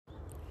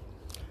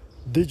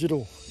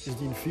Digital is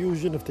the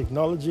infusion of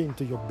technology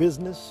into your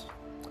business.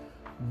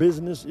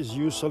 Business is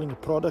you selling a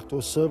product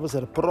or service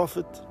at a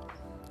profit.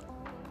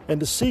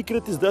 And the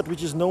secret is that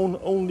which is known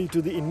only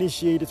to the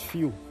initiated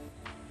few.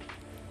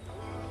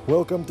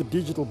 Welcome to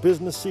Digital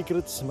Business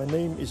Secrets. My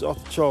name is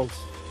Arthur Charles.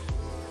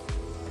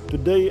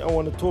 Today I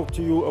want to talk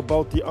to you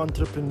about the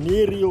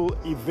entrepreneurial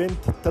event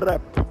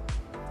trap.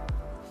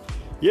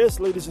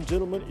 Yes, ladies and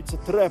gentlemen, it's a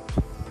trap.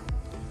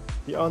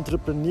 The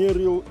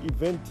entrepreneurial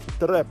event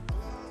trap.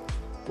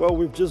 Well,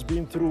 we've just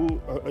been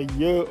through a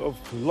year of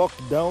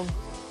lockdown.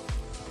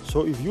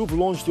 So if you've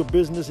launched your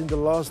business in the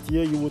last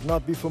year, you would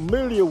not be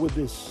familiar with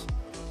this.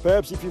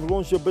 Perhaps if you've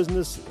launched your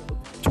business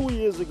 2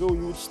 years ago,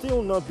 you would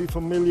still not be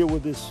familiar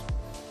with this.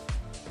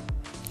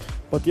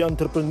 But the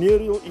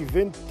entrepreneurial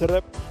event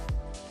trap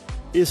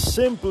is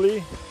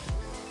simply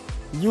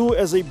you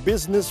as a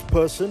business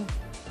person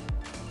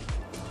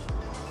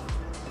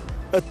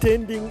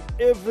attending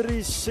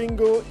every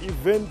single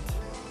event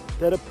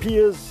that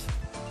appears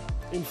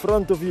in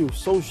front of you.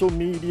 Social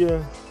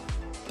media,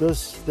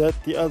 this, that,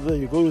 the other.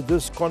 You go to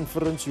this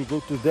conference, you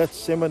go to that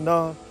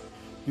seminar,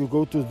 you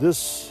go to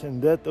this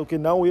and that. Okay,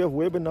 now we have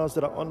webinars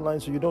that are online,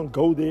 so you don't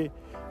go there.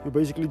 You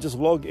basically just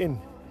log in.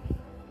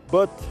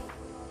 But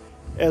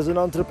as an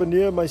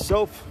entrepreneur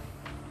myself,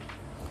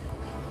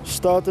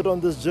 started on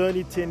this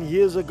journey 10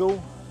 years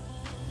ago.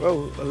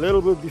 Well, a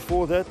little bit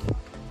before that.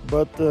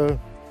 But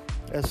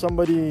as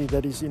somebody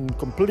that is in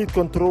complete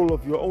control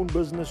of your own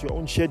business, your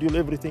own schedule,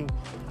 everything.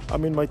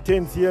 I'm in my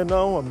 10th year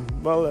now.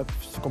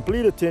 I've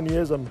completed 10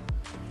 years. I'm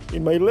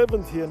in my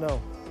 11th year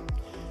now.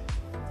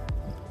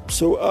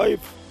 So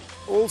I've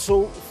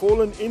also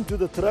fallen into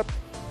the trap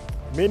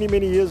many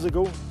years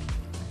ago.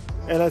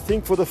 And I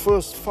think for the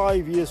first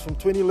 5 years, from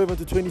 2011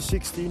 to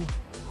 2016,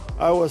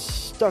 I was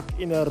stuck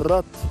in a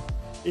rut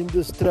in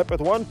this trap.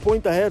 At one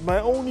point, I had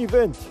my own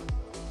event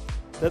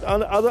that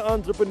other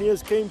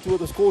entrepreneurs came to. It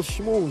was called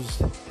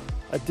Schmooze.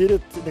 I did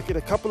it in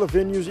a couple of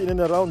venues in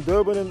and around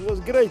Durban, and it was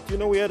great. You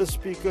know, we had a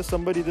speaker,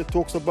 somebody that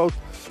talks about,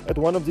 at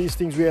one of these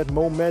things we had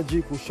Mo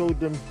Magic, who showed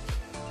them,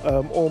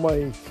 all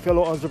my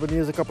fellow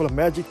entrepreneurs, a couple of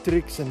magic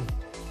tricks, and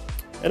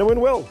it went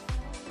well.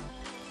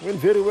 It went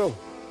very well.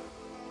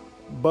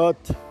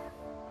 But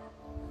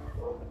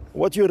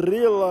what you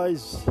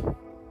realize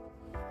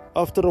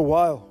after a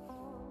while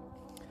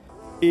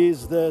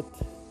is that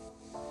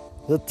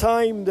the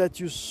time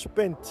that you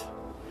spent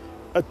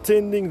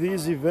attending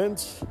these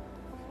events,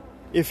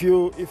 if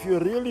you're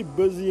really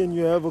busy and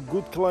you have a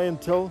good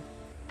clientele,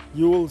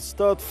 you will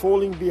start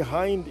falling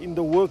behind in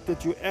the work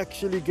that you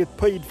actually get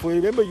paid for.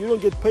 Remember, you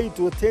don't get paid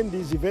to attend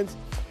these events.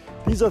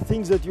 These are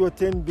things that you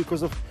attend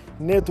because of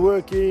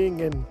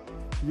networking, and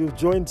you've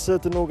joined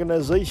certain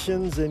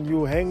organizations and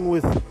you hang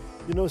with,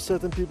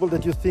 certain people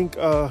that you think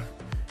are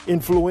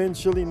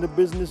influential in the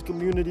business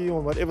community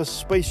or whatever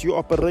space you're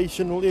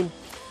operational in.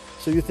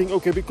 So you think,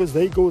 okay, because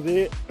they go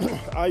there,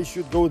 I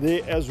should go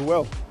there as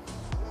well.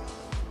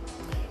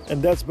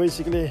 And that's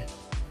basically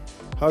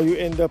how you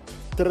end up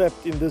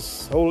trapped in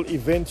this whole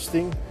events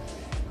thing.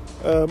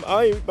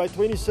 By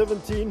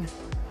 2017,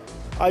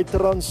 I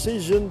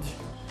transitioned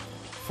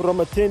from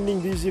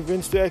attending these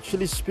events to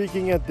actually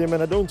speaking at them.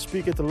 And I don't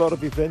speak at a lot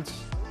of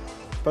events.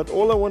 But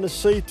all I want to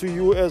say to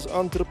you as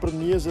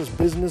entrepreneurs, as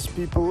business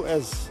people,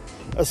 as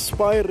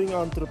aspiring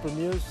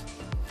entrepreneurs,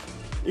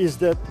 is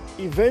that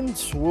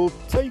events will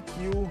take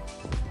you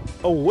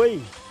away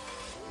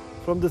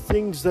from the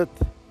things that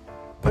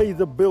pay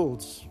the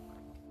bills.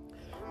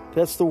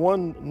 That's the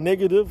one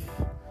negative.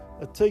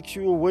 It takes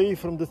you away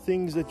from the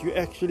things that you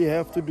actually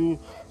have to do.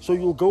 So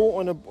you'll go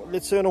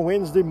let's say on a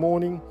Wednesday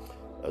morning,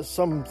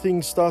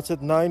 something starts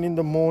at 9 in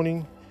the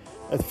morning,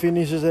 it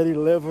finishes at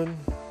 11,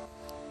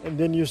 and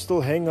then you still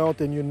hang out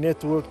and you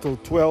network till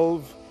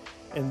 12.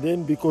 And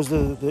then because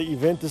the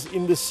event is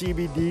in the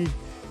CBD,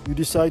 you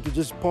decide to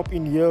just pop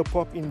in here,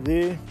 pop in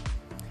there.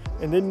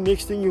 And then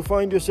next thing you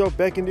find yourself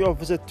back in the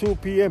office at 2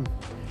 p.m.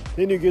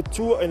 Then you get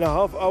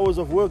 2.5 hours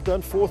of work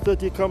done,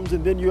 4:30 comes,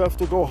 and then you have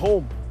to go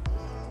home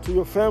to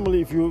your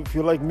family if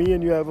you're like me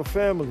and you have a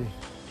family.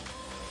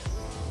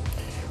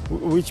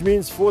 Which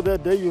means for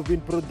that day you've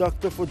been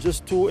productive for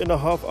just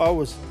 2.5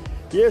 hours.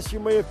 Yes, you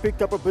may have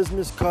picked up a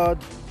business card.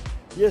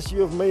 Yes,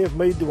 may have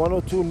made 1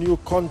 or 2 new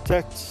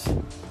contacts.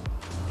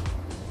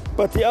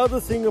 But the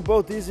other thing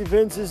about these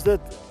events is that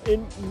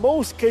in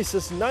most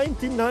cases,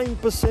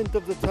 99%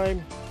 of the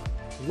time,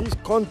 these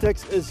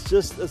contacts is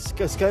just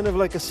it's kind of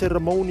like a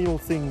ceremonial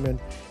thing, man.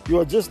 You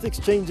are just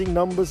exchanging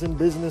numbers and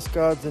business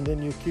cards, and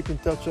then you keep in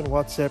touch on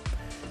WhatsApp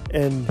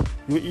and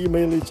you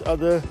email each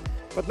other,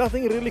 but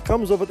nothing really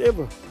comes of it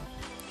ever.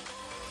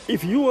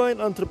 If you are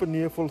an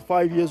entrepreneur for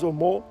 5 years or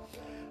more,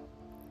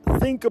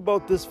 think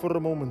about this for a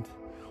moment.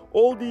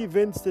 All the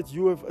events that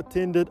you have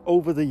attended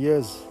over the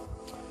years,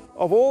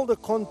 of all the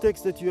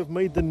contacts that you have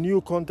made, the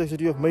new contacts that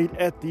you have made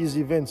at these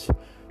events,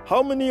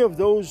 how many of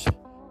those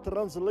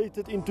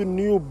translated into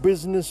new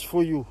business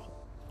for you?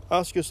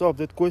 Ask yourself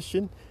that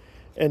question,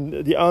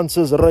 and the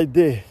answer is right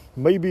there.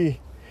 Maybe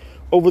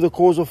over the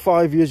course of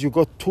 5 years, you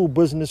got 2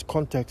 business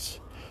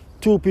contacts,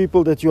 2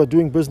 people that you are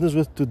doing business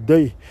with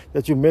today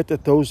that you met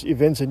at those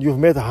events, and you've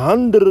met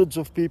hundreds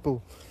of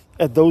people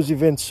at those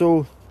events.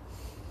 So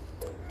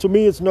to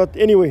me, it's not.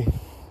 Anyway,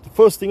 the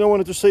first thing I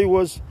wanted to say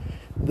was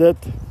that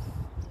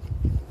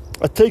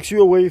it takes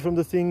you away from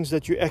the things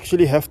that you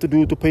actually have to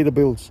do to pay the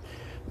bills.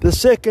 The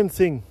second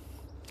thing,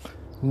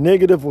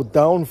 negative or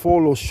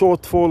downfall or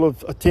shortfall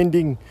of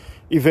attending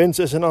events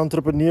as an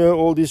entrepreneur,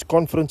 all these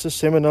conferences,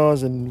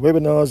 seminars and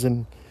webinars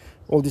and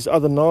all these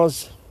other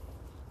NAS,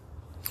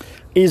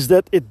 is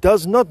that it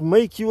does not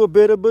make you a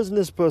better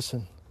business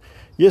person.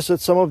 Yes, at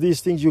some of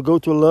these things you go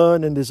to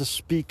learn, and there's a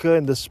speaker,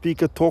 and the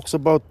speaker talks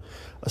about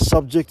a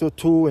subject or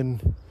two,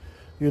 and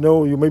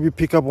you maybe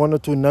pick up 1 or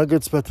 2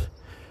 nuggets, but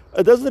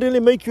it doesn't really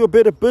make you a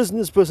better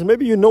business person.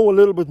 Maybe you know a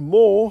little bit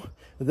more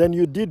than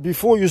you did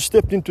before you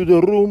stepped into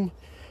the room.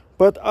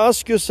 But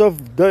ask yourself,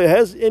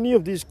 has any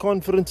of these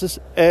conferences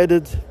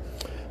added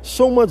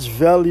so much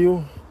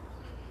value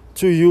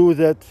to you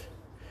that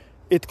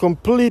it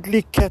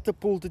completely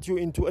catapulted you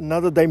into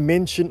another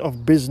dimension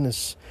of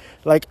business?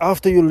 Like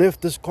after you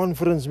left this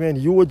conference, man,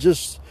 you were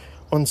just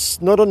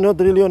not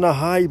really on a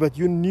high, but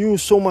you knew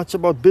so much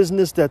about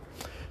business that,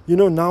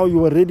 now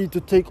you are ready to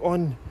take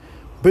on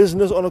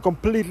business on a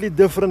completely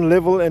different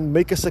level and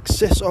make a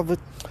success of it.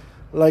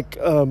 Like,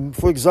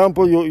 for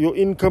example, your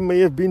income may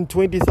have been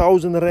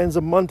 20,000 rands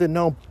a month, and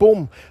now,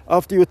 boom,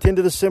 after you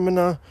attended a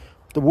seminar,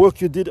 the work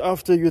you did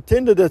after you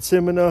attended that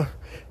seminar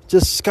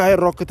just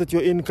skyrocketed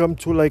your income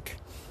to like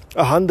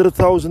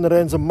 100,000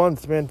 rands a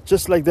month, man.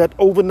 Just like that,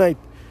 overnight.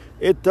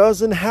 It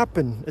doesn't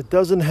happen. It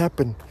doesn't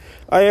happen.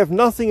 I have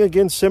nothing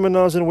against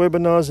seminars and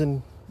webinars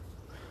and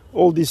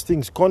all these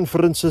things,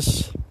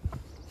 conferences.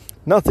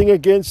 Nothing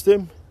against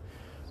them.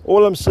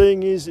 All I'm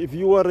saying is, if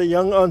you are a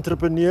young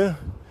entrepreneur,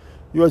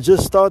 you are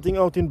just starting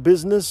out in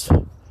business,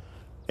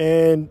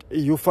 and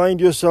you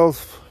find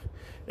yourself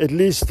at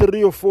least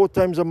 3 or 4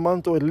 times a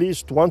month, or at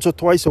least once or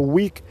twice a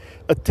week,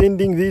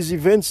 attending these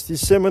events,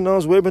 these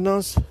seminars,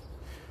 webinars,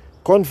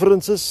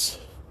 conferences,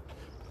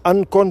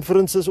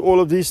 unconferences, all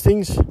of these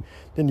things,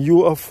 then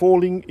you are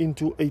falling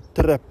into a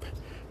trap,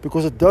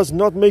 because it does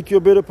not make you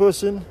a better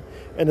person,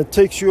 and it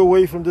takes you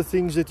away from the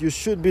things that you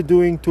should be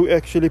doing to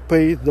actually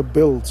pay the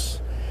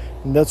bills.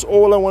 And that's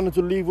all I wanted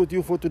to leave with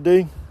you for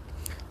today.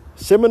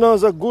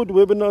 Seminars are good,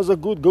 webinars are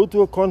good. Go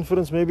to a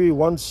conference maybe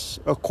once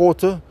a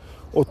quarter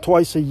or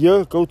twice a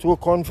year. Go to a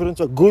conference,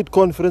 a good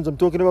conference. I'm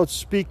talking about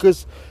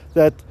speakers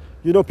that,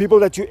 people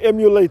that you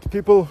emulate,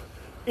 people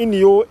in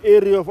your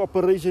area of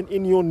operation,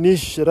 in your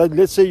niche, right?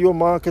 Let's say you're a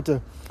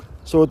marketer.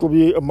 So it will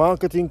be a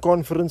marketing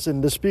conference,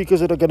 and the speakers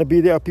that are going to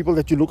be there are people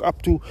that you look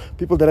up to,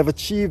 people that have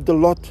achieved a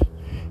lot,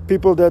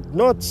 people that,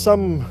 not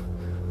some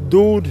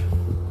dude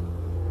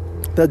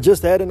that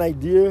just had an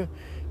idea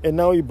and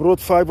now he brought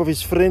 5 of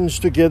his friends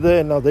together,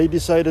 and now they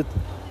decided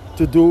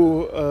to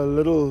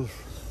do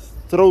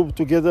throw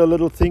together a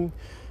little thing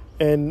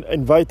and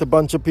invite a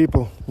bunch of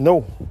people.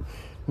 No.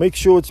 Make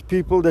sure it's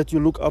people that you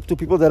look up to,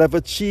 people that have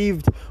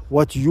achieved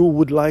what you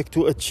would like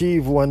to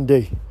achieve one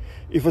day.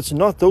 If it's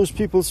not those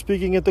people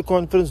speaking at the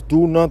conference,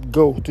 do not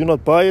go. Do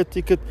not buy a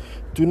ticket.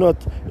 Do not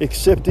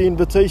accept the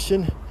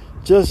invitation.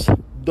 Just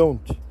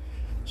don't.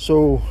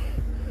 So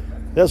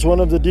that's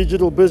one of the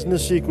digital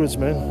business secrets,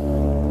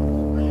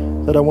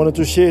 man, that I wanted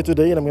to share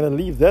today, and I'm going to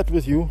leave that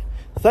with you.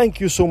 Thank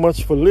you so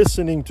much for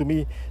listening to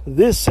me.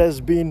 This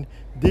has been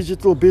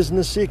Digital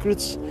Business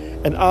Secrets,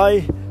 and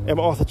I am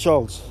Arthur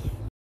Charles.